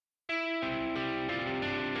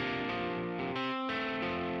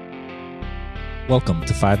Welcome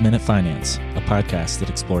to 5 Minute Finance, a podcast that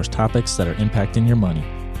explores topics that are impacting your money.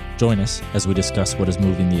 Join us as we discuss what is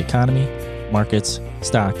moving the economy, markets,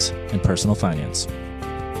 stocks, and personal finance.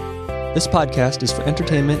 This podcast is for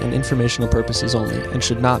entertainment and informational purposes only and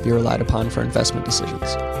should not be relied upon for investment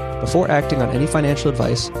decisions. Before acting on any financial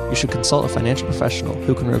advice, you should consult a financial professional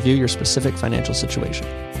who can review your specific financial situation.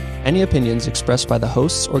 Any opinions expressed by the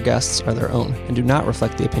hosts or guests are their own and do not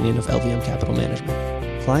reflect the opinion of LVM Capital Management.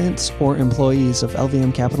 Clients or employees of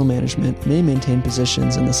LVM Capital Management may maintain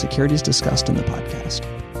positions in the securities discussed in the podcast.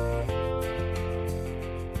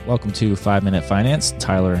 Welcome to 5 Minute Finance.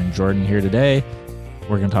 Tyler and Jordan here today.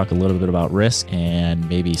 We're going to talk a little bit about risk and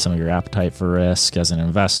maybe some of your appetite for risk as an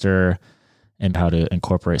investor and how to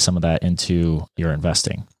incorporate some of that into your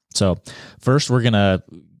investing. So first, we're going to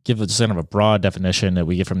give just kind of a broad definition that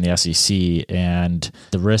we get from the SEC, and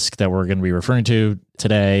the risk that we're going to be referring to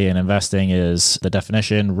today in investing is the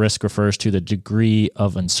definition. Risk refers to the degree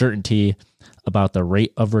of uncertainty about the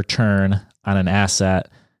rate of return on an asset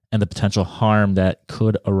and the potential harm that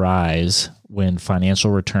could arise when financial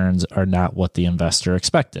returns are not what the investor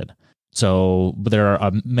expected. So there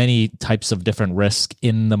are many types of different risk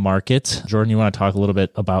in the market. Jordan, you want to talk a little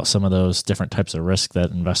bit about some of those different types of risk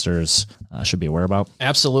that investors should be aware about?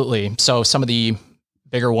 Absolutely. So some of the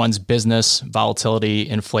bigger ones: business, volatility,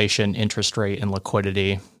 inflation, interest rate, and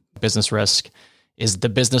liquidity. Business risk: is the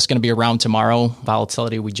business going to be around tomorrow?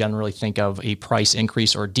 Volatility, we generally think of a price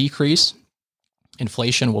increase or decrease.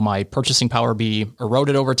 Inflation: will my purchasing power be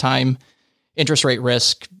eroded over time? Interest rate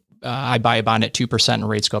risk: I buy a bond at 2% and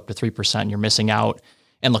rates go up to 3%, you're missing out.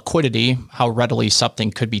 And liquidity: how readily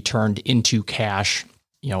something could be turned into cash,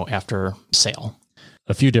 after sale.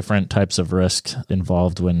 A few different types of risk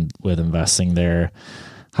involved with investing there.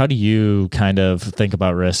 How do you kind of think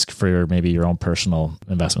about risk for maybe your own personal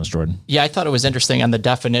investments, Jordan? Yeah, I thought it was interesting on the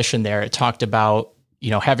definition there. It talked about,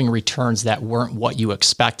 having returns that weren't what you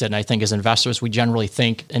expected. And I think as investors, we generally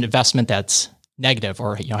think an investment that's negative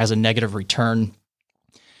or, has a negative return.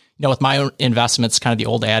 With my own investments, kind of the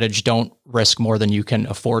old adage, don't risk more than you can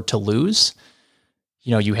afford to lose.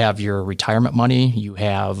 You have your retirement money, you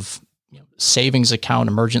have savings account,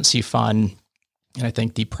 emergency fund. And I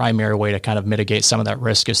think the primary way to kind of mitigate some of that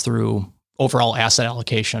risk is through overall asset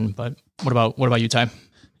allocation. But what about you, Ty?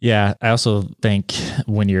 Yeah, I also think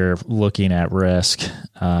when you're looking at risk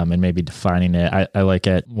and maybe defining it, I like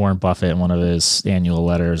at Warren Buffett in one of his annual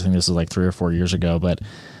letters, I think this was like 3 or 4 years ago, but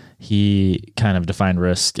he kind of defined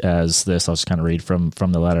risk as this. I'll just kind of read from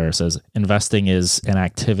the letter. It says, investing is an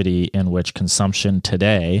activity in which consumption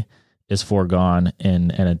today is foregone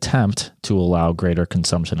in an attempt to allow greater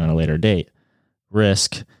consumption at a later date.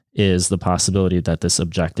 Risk is the possibility that this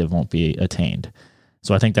objective won't be attained.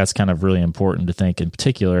 So I think that's kind of really important to think in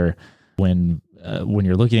particular when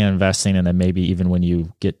you're looking at investing, and then maybe even when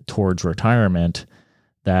you get towards retirement,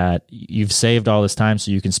 that you've saved all this time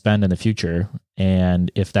so you can spend in the future.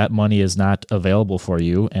 And if that money is not available for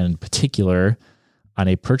you, and in particular on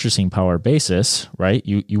a purchasing power basis, right,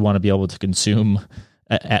 you want to be able to consume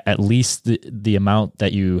at least the amount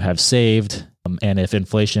that you have saved. And if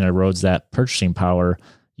inflation erodes that purchasing power,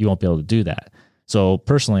 you won't be able to do that. So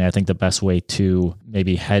personally, I think the best way to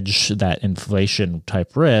maybe hedge that inflation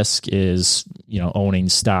type risk is, owning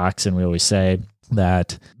stocks. And we always say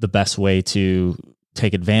that the best way to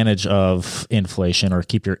take advantage of inflation or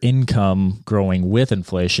keep your income growing with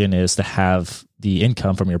inflation is to have the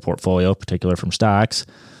income from your portfolio, particularly from stocks,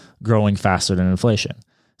 growing faster than inflation.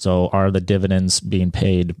 So are the dividends being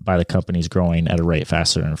paid by the companies growing at a rate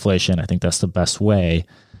faster than inflation? I think that's the best way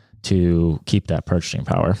to keep that purchasing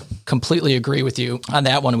power. Completely agree with you on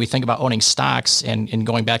that one. We think about owning stocks and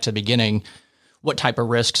going back to the beginning, what type of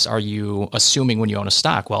risks are you assuming when you own a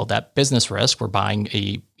stock? Well, that business risk, we're buying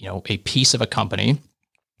a piece of a company.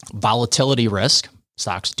 Volatility risk,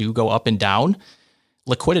 stocks do go up and down.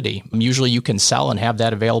 Liquidity, usually you can sell and have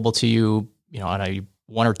that available to you, on a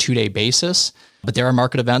 1 or 2 day basis. But there are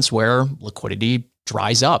market events where liquidity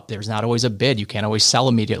dries up. There's not always a bid. You can't always sell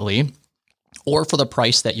immediately or for the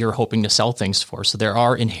price that you're hoping to sell things for. So there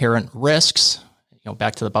are inherent risks.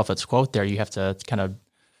 Back to the Buffett's quote there, you have to kind of,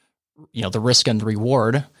 the risk and the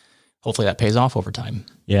reward, hopefully that pays off over time.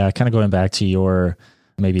 Yeah, kind of going back to your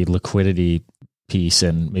maybe liquidity piece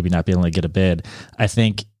and maybe not being able to get a bid. I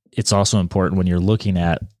think it's also important when you're looking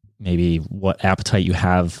at maybe what appetite you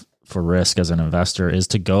have for risk as an investor is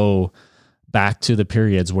to go back to the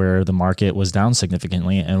periods where the market was down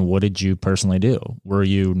significantly. And what did you personally do? Were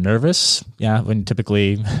you nervous? Yeah, when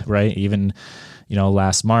typically, right, even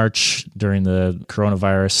last March during the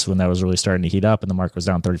coronavirus, when that was really starting to heat up and the market was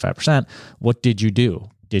down 35%, what did you do?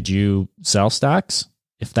 Did you sell stocks?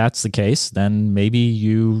 if that's the case, then maybe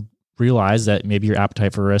you realize that maybe your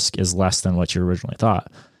appetite for risk is less than what you originally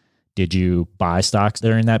thought. Did you buy stocks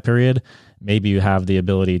during that period? Maybe you have the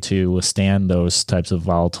ability to withstand those types of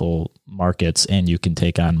volatile markets and you can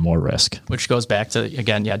take on more risk. Which goes back to,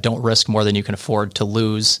 again, don't risk more than you can afford to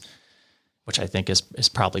lose, which I think is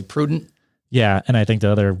probably prudent. Yeah. And I think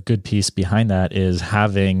the other good piece behind that is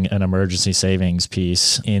having an emergency savings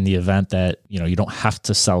piece in the event that, you don't have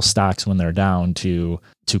to sell stocks when they're down to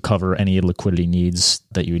cover any liquidity needs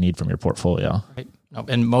that you need from your portfolio. Right.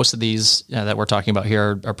 And most of these that we're talking about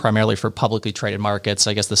here are primarily for publicly traded markets.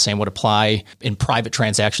 I guess the same would apply in private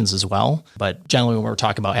transactions as well. But generally, when we're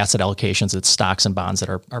talking about asset allocations, it's stocks and bonds that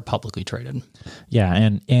are publicly traded. Yeah.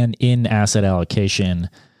 And in asset allocation,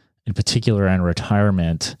 in particular in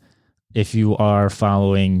retirement, if you are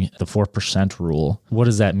following the 4% rule, what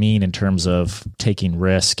does that mean in terms of taking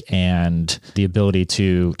risk and the ability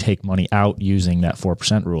to take money out using that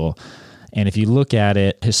 4% rule? And if you look at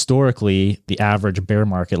it historically, the average bear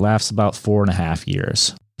market lasts about 4.5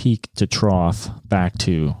 years, peak to trough back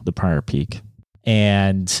to the prior peak.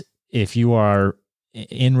 And if you are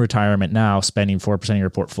in retirement now spending 4% of your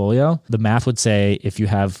portfolio, the math would say if you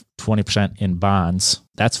have 20% in bonds,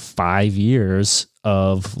 that's 5 years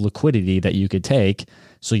of liquidity that you could take.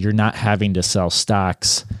 So you're not having to sell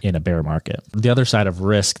stocks in a bear market. The other side of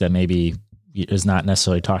risk that maybe is not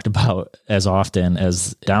necessarily talked about as often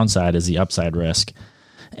as downside is the upside risk.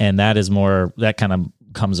 And that is more, that kind of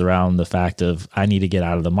comes around the fact of I need to get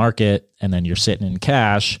out of the market. And then you're sitting in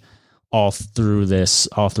cash all through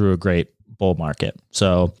a great bull market.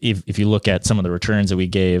 So if you look at some of the returns that we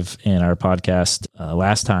gave in our podcast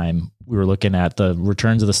last time, we were looking at the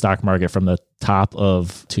returns of the stock market from the top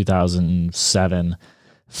of 2007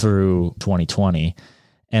 through 2020.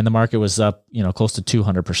 And the market was up, close to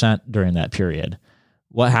 200% during that period.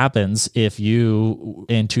 What happens if you,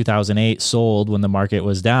 in 2008, sold when the market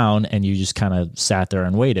was down and you just kind of sat there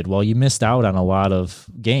and waited? Well, you missed out on a lot of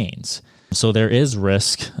gains. So there is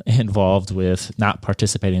risk involved with not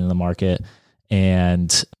participating in the market.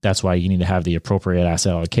 And that's why you need to have the appropriate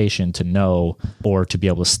asset allocation to know or to be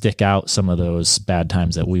able to stick out some of those bad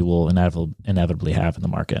times that we will inevitably have in the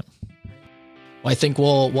market. Well, I think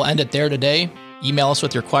we'll end it there today. Email us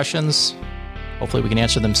with your questions. Hopefully we can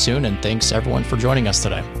answer them soon. And thanks everyone for joining us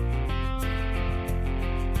today.